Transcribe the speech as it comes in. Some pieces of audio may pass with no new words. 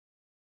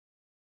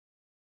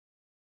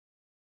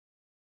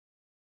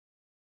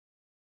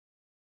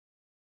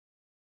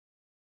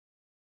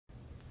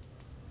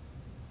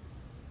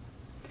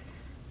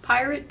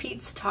Pirate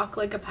Pete's Talk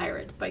Like a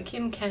Pirate by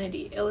Kim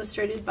Kennedy,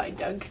 illustrated by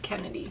Doug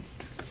Kennedy.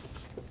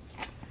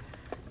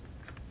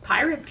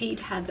 Pirate Pete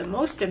had the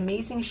most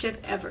amazing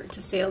ship ever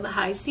to sail the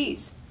high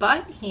seas,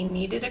 but he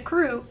needed a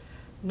crew.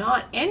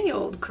 Not any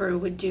old crew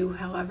would do,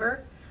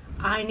 however.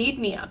 "I need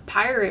me a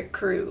pirate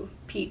crew,"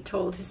 Pete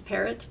told his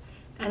parrot,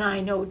 "and I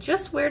know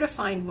just where to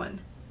find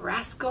one.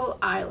 Rascal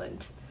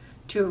Island."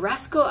 "To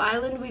Rascal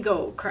Island we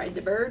go," cried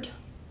the bird.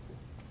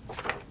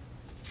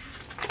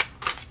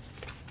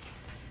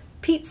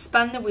 Pete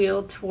spun the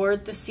wheel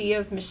toward the Sea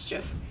of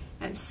Mischief,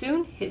 and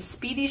soon his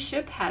speedy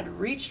ship had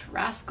reached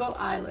Rascal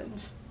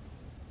Island.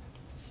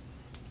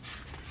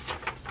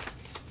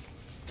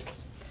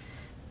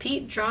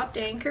 Pete dropped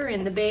anchor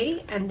in the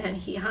bay, and then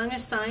he hung a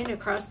sign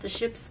across the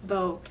ship's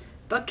bow,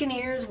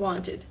 "Buccaneers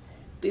wanted."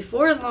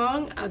 Before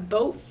long, a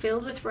boat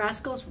filled with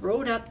rascals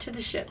rowed up to the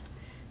ship.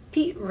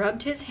 Pete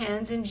rubbed his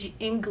hands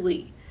in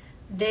glee.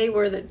 They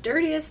were the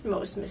dirtiest,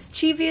 most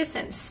mischievous,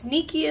 and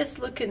sneakiest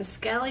looking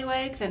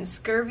scallywags and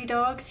scurvy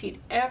dogs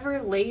he'd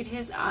ever laid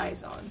his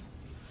eyes on.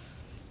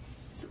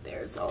 So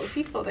there's all the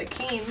people that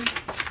came.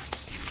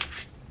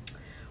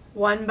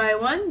 One by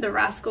one, the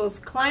rascals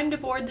climbed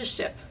aboard the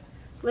ship.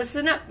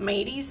 "Listen up,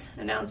 mateys,"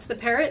 announced the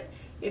parrot.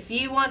 "If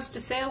ye wants to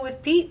sail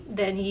with Pete,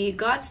 then ye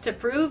gots to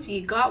prove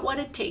ye got what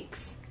it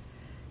takes."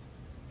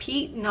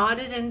 Pete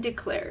nodded and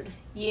declared,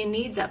 "Ye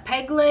needs a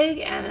peg leg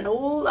and an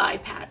old eye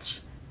patch,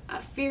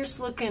 a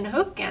fierce-looking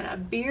hook, and a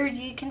beard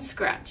ye can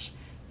scratch.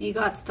 Ye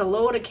gots to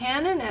load a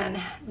cannon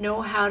and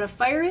know how to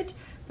fire it,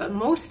 but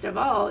most of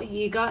all,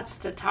 ye gots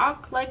to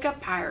talk like a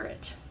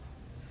pirate."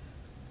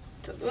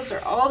 So those are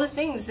all the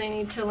things they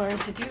need to learn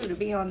to do to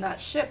be on that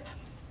ship.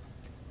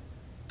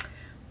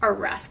 A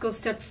rascal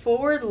stepped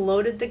forward,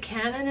 loaded the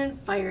cannon,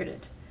 and fired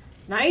it.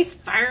 "Nice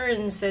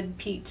firin'," said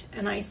Pete,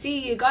 "and I see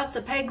you gots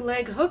a peg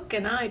leg, hook,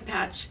 and eye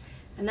patch.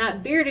 And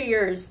that beard of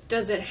yours,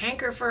 does it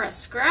hanker for a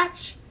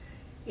scratch?"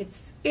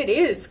 It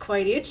is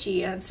quite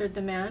itchy," answered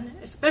the man,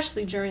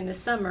 "especially during the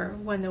summer,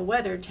 when the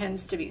weather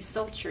tends to be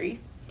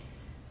sultry."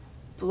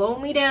 "Blow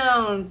me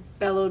down,"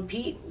 bellowed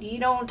Pete. "Ye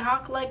don't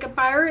talk like a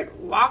pirate.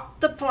 Walk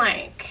the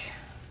plank."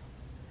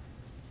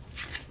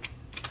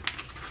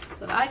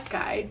 So that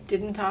guy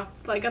didn't talk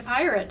like a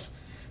pirate.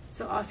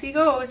 So off he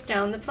goes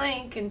down the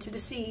plank into the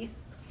sea.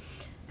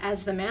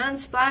 As the man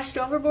splashed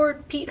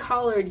overboard, Pete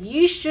hollered,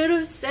 "Ye should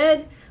have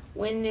said,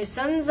 'When the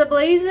sun's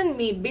a-blazin',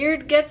 me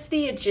beard gets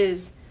the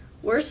itches.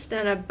 Worse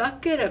than a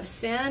bucket of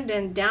sand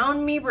and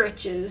down me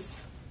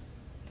britches.'"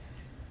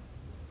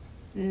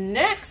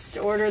 "Next,"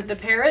 ordered the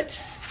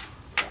parrot.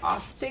 So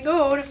off they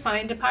go to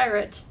find a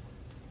pirate.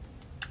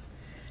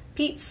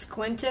 Pete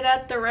squinted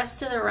at the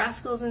rest of the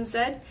rascals and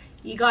said,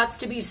 "Ye gots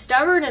to be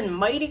stubborn and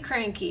mighty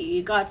cranky.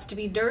 Ye gots to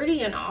be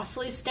dirty and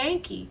awfully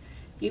stanky.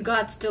 Ye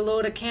gots to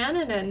load a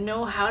cannon and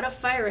know how to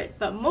fire it,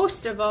 but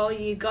most of all,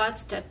 ye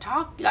gots to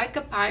talk like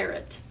a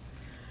pirate."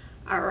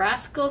 A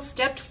rascal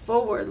stepped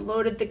forward,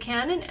 loaded the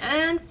cannon,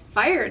 and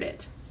fired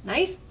it.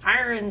 "Nice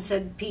firin',"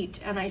 said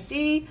Pete, "and I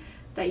see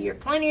that you're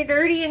plenty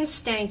dirty and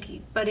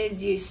stanky, but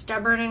is ye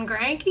stubborn and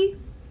cranky?"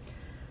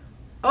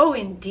 "Oh,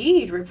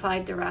 indeed,"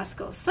 replied the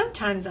rascal.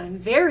 "Sometimes I'm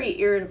very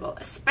irritable,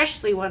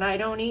 especially when I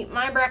don't eat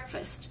my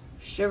breakfast."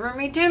 "Shiver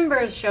me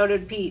timbers,"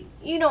 shouted Pete.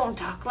 "You don't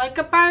talk like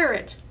a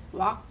pirate.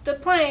 Walk the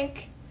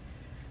plank."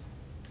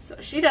 So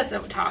she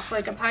doesn't talk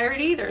like a pirate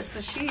either, so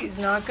she's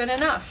not good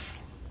enough.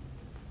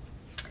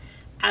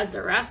 As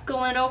the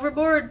rascal went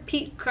overboard,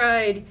 Pete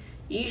cried,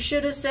 "Ye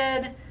should have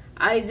said,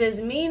 'I's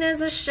as mean as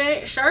a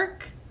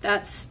shark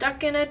that's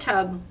stuck in a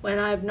tub when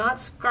I've not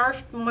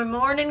scarfed my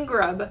morning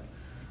grub.'"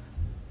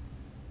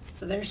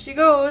 So there she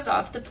goes,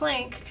 off the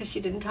plank, because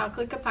she didn't talk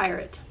like a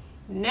pirate.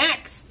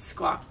 "Next,"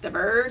 squawked the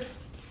bird.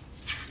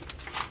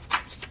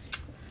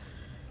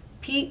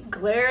 Pete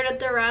glared at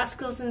the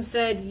rascals and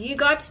said, "Ye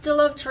gots to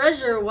love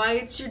treasure, why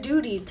it's your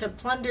duty to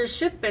plunder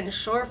ship and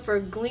shore for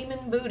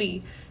gleamin'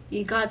 booty.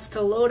 Ye gots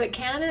to load a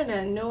cannon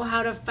and know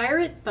how to fire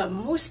it, but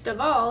most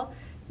of all,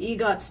 ye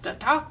gots to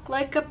talk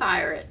like a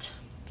pirate."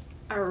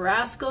 A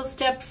rascal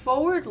stepped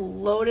forward,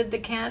 loaded the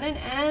cannon,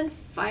 and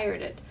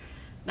fired it.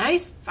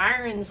 "Nice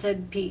firin',"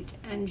 said Pete,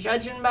 "and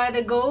judgin' by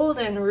the gold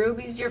and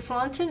rubies you're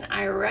flauntin',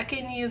 I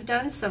reckon you've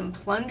done some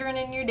plunderin'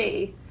 in your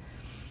day."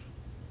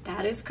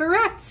 "That is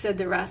correct," said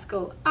the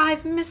rascal.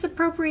 "I've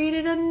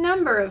misappropriated a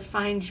number of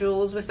fine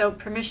jewels without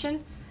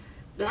permission."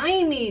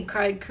 "Blimey,"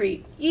 cried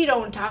Crete, "you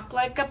don't talk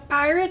like a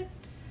pirate.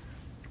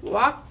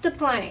 Walk the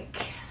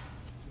plank."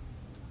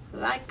 So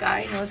that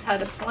guy knows how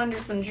to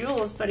plunder some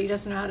jewels, but he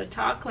doesn't know how to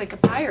talk like a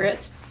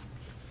pirate.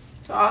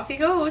 So off he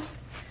goes.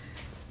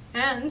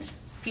 And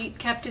Pete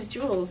kept his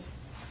jewels.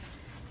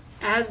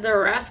 As the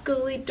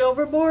rascal leaped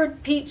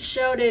overboard, Pete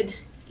shouted,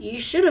 "Ye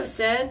should have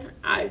said,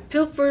 'I've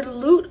pilfered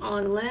loot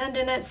on land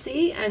and at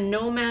sea, and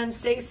no man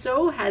say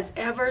so has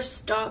ever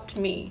stopped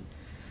me.'"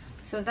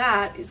 So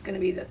that is going to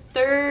be the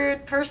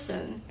third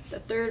person, the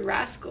third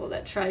rascal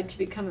that tried to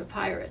become a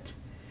pirate.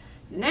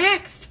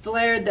 "Next,"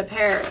 blared the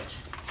parrot.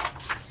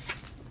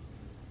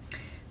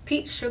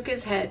 Pete shook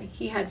his head.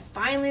 He had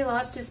finally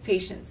lost his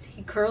patience.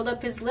 He curled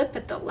up his lip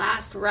at the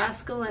last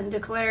rascal and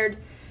declared,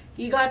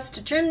 You gots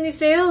to trim the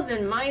sails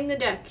and mind the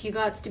deck. You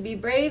gots to be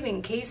brave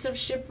in case of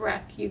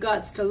shipwreck. You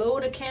gots to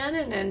load a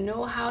cannon and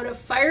know how to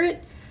fire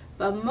it.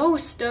 But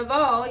most of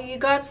all, you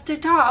gots to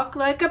talk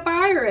like a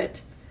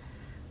pirate.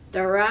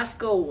 The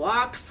rascal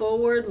walked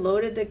forward,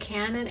 loaded the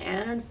cannon,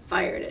 and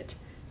fired it.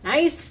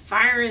 Nice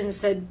firin',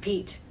 said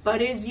Pete,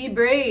 but is ye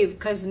brave?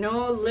 'Cause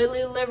no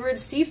lily-livered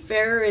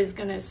seafarer is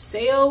gonna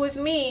sail with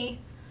me.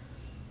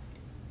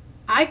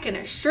 I can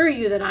assure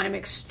you that I am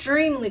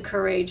extremely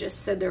courageous,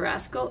 said the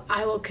rascal.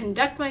 I will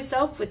conduct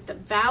myself with the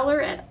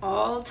valor at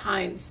all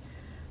times.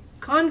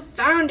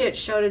 Confound it,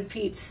 shouted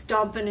Pete,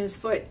 stomping his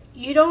foot.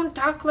 You don't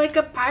talk like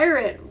a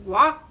pirate.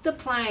 Walk the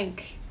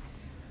plank.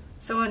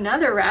 So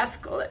another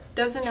rascal that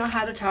doesn't know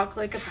how to talk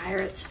like a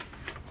pirate.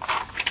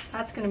 So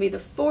that's going to be the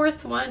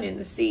fourth one in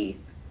the sea.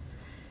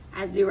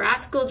 As the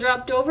rascal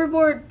dropped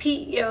overboard,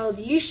 Pete yelled,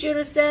 You should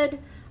have said,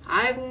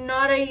 I've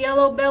not a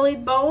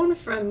yellow-bellied bone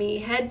from me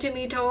head to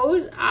me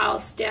toes. I'll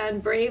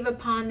stand brave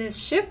upon this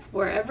ship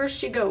wherever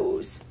she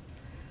goes.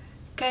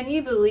 Can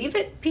you believe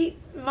it? Pete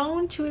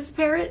moaned to his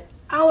parrot.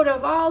 Out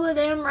of all of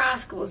them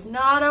rascals,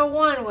 not a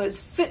one was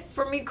fit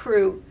for me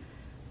crew.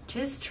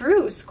 'Tis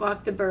true,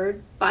 squawked the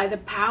bird. By the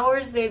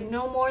powers, they've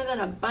no more than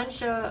a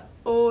bunch of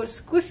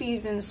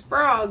squiffies and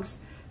sprogs.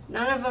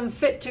 None of 'em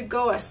fit to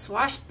go a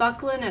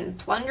swashbuckling and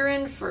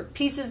plundering for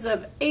pieces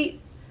of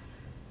 8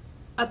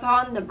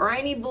 upon the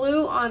briny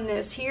blue on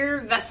this here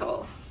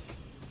vessel.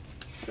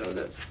 So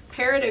the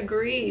parrot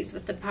agrees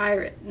with the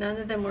pirate. None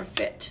of them were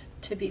fit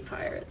to be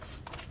pirates.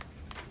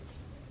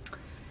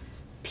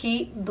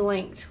 Pete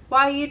blinked.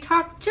 Why, you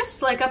talk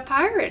just like a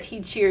pirate,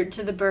 he cheered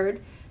to the bird.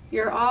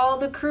 You're all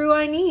the crew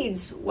I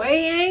needs.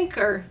 Weigh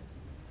anchor.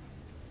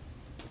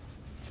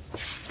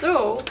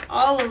 So,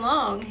 all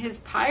along, his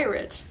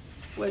pirate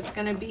was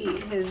going to be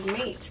his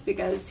mate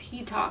because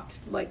he talked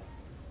like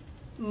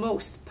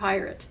most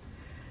pirate.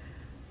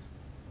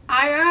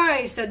 Aye,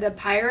 aye, said the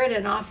pirate,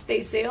 and off they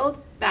sailed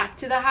back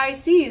to the high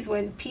seas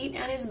when Pete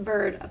and his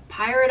bird. A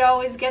pirate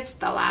always gets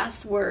the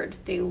last word.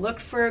 They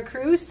looked for a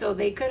crew so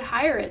they could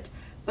hire it.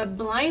 But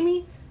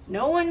blimey,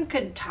 no one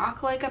could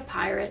talk like a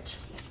pirate.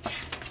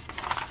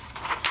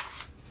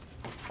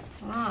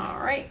 All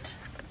right.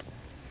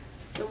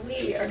 So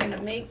we are going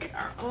to make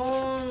our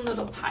own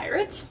little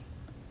pirate.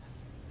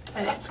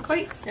 And it's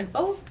quite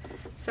simple.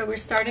 So we're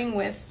starting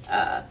with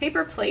a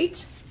paper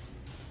plate.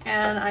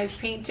 And I've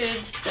painted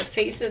the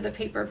face of the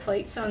paper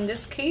plate. So in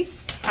this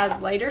case, it has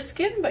lighter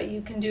skin, but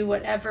you can do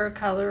whatever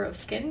color of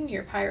skin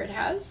your pirate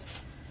has.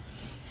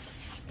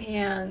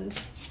 And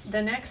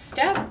the next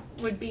step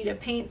would be to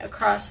paint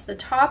across the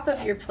top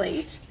of your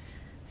plate.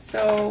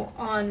 So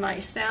on my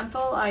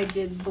sample, I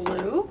did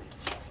blue,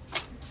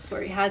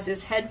 where he has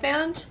his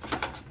headband.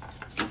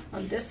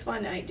 On this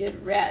one, I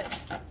did red.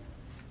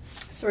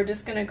 So we're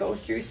just going to go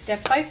through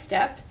step by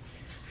step.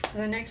 So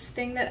the next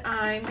thing that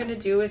I'm going to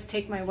do is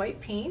take my white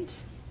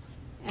paint,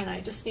 and I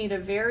just need a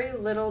very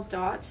little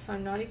dot, so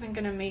I'm not even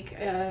going to make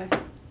a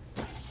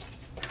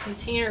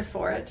container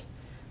for it.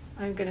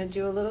 I'm going to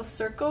do a little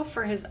circle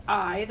for his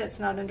eye that's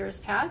not under his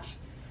patch,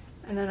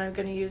 and then I'm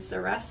going to use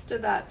the rest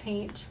of that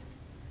paint,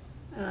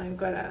 and I'm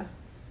going to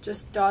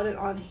just dot it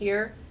on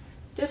here.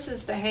 This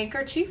is the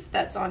handkerchief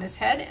that's on his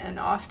head, and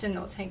often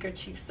those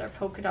handkerchiefs are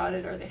polka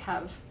dotted or they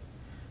have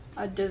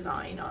a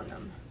design on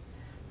them.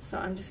 So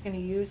I'm just going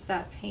to use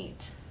that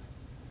paint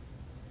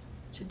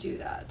to do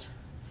that.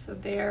 So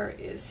there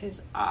is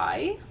his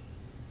eye,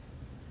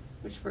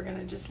 which we're going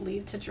to just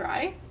leave to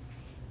dry.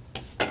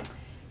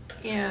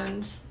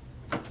 And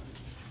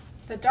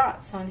the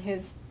dots on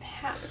his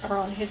hat, or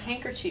on his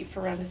handkerchief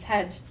around his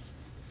head.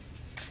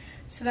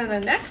 So then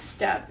the next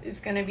step is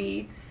going to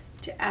be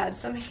to add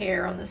some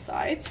hair on the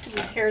sides, because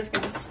his hair is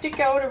going to stick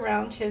out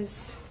around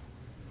his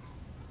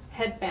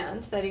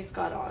headband that he's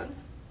got on.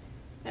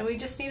 And we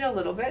just need a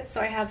little bit, so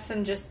I have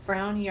some just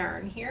brown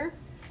yarn here.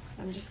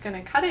 I'm just going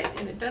to cut it,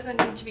 and it doesn't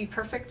need to be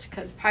perfect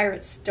because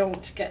pirates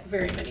don't get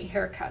very many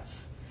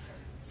haircuts.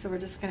 So we're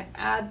just going to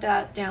add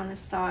that down the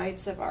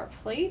sides of our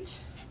plate.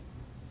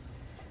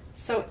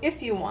 So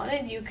if you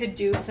wanted, you could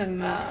do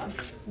some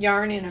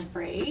yarn in a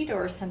braid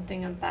or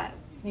something of that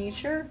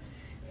nature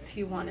if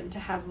you wanted to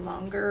have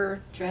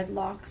longer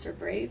dreadlocks or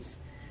braids.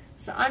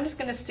 So I'm just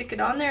going to stick it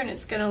on there, and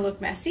it's going to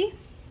look messy,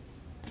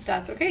 but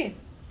that's okay.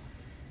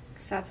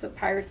 That's what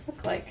pirates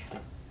look like.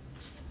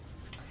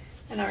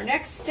 And our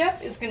next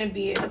step is going to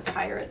be the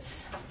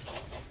pirate's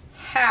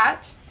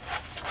hat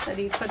that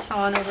he puts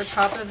on over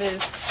top of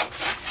his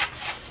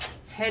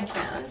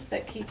headband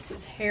that keeps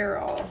his hair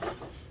all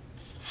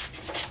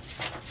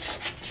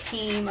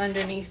tame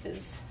underneath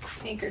his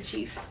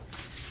handkerchief.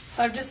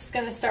 So I'm just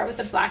going to start with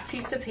a black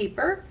piece of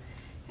paper,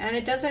 and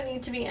it doesn't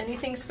need to be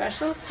anything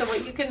special. So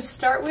what you can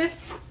start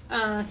with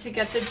to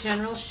get the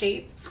general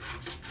shape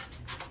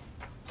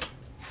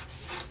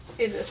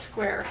is a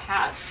square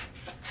hat,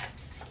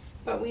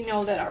 but we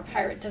know that our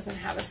pirate doesn't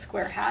have a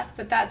square hat,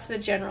 but that's the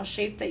general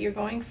shape that you're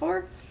going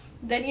for.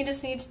 Then you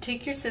just need to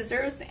take your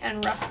scissors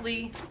and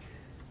roughly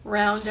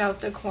round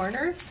out the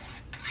corners,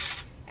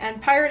 And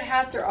pirate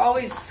hats are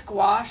always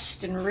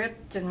squashed and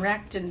ripped and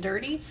wrecked and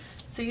dirty.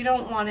 So you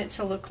don't want it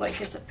to look like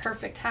it's a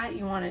perfect hat.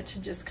 You want it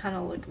to just kind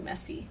of look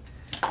messy.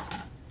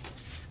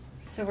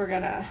 So we're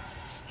gonna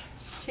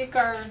take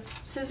our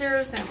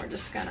scissors and we're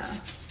just gonna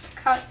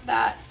cut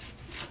that,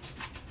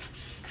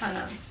 kind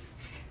of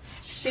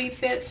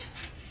shape it,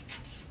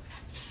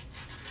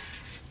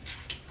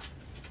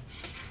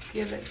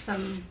 give it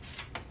some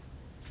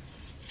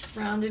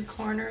rounded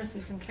corners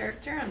and some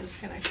character. I'm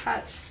just gonna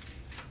cut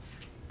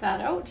that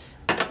out.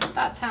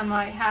 That's how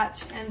my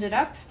hat ended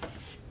up.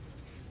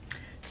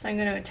 So I'm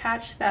going to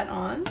attach that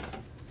on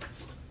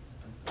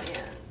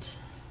and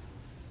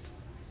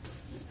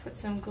put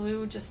some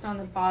glue just on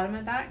the bottom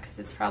of that because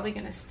it's probably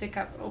going to stick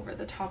up over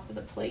the top of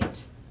the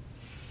plate.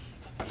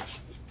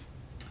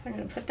 I'm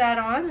going to put that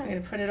on. I'm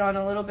going to put it on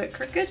a little bit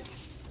crooked.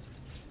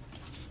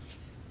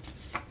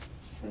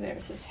 So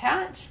there's his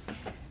hat.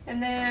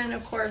 And then,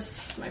 of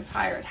course, my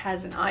pirate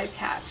has an eye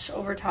patch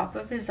over top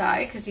of his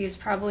eye because he's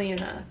probably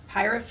in a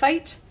pirate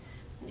fight.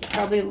 He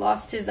probably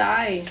lost his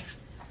eye.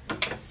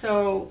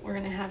 So we're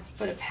going to have to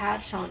put a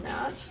patch on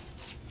that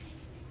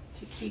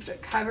to keep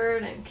it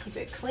covered and keep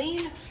it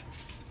clean.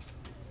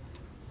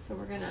 So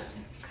we're going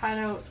to cut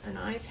out an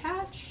eye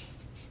patch.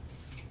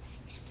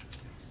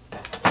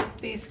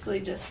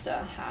 Basically just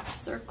a half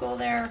circle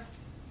there.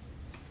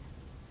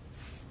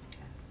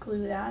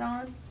 Glue that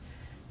on.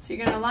 So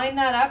you're going to line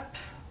that up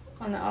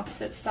on the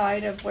opposite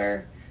side of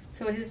where,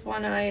 so his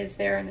one eye is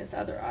there and his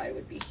other eye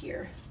would be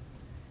here.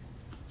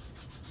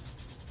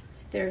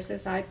 So there's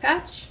his eye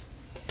patch.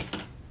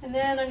 And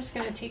then I'm just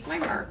going to take my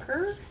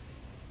marker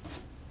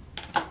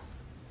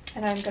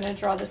and I'm going to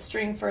draw the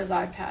string for his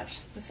eye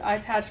patch. This eye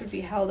patch would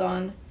be held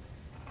on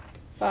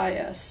by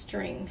a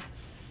string.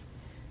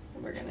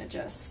 And we're going to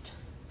just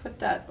put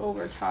that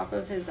over top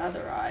of his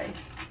other eye.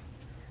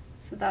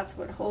 So that's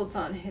what holds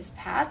on his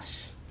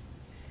patch.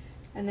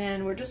 And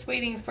then we're just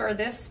waiting for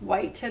this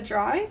white to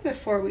dry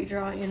before we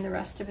draw in the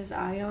rest of his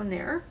eye on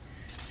there.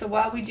 So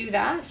while we do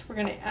that, we're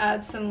going to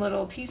add some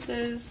little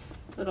pieces,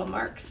 little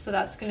marks. So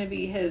that's going to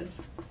be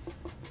his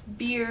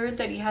beard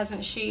that he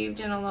hasn't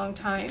shaved in a long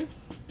time.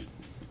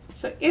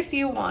 So if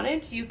you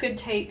wanted, you could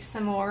take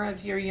some more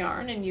of your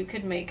yarn and you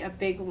could make a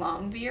big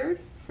long beard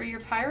for your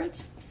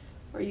pirate,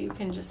 or you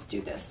can just do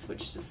this,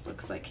 which just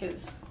looks like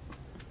his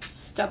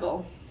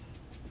stubble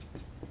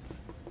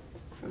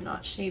from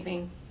not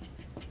shaving.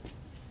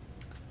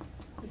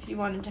 If you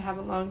wanted to have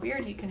a long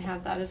beard, you can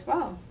have that as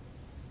well.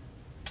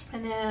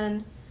 And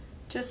then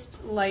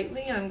just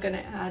lightly, I'm going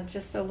to add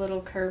just a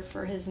little curve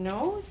for his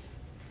nose.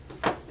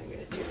 I'm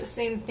going to do the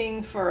same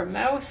thing for a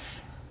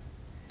mouth.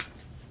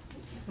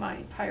 My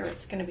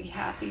pirate's going to be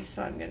happy,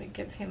 so I'm going to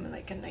give him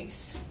like a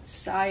nice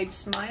side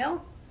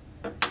smile.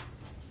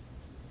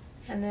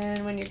 And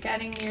then when you're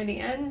getting near the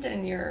end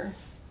and you're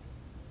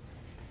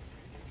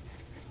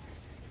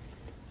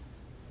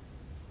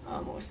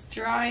almost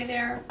dry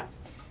there,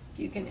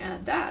 you can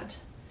add that.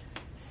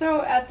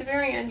 So at the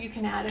very end, you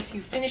can add a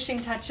few finishing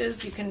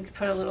touches. You can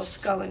put a little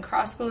skull and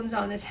crossbones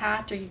on his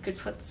hat, or you could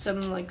put some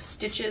like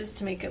stitches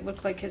to make it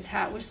look like his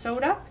hat was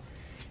sewed up.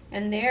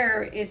 And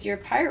there is your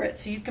pirate.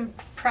 So you can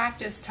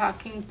practice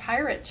talking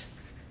pirate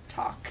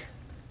talk.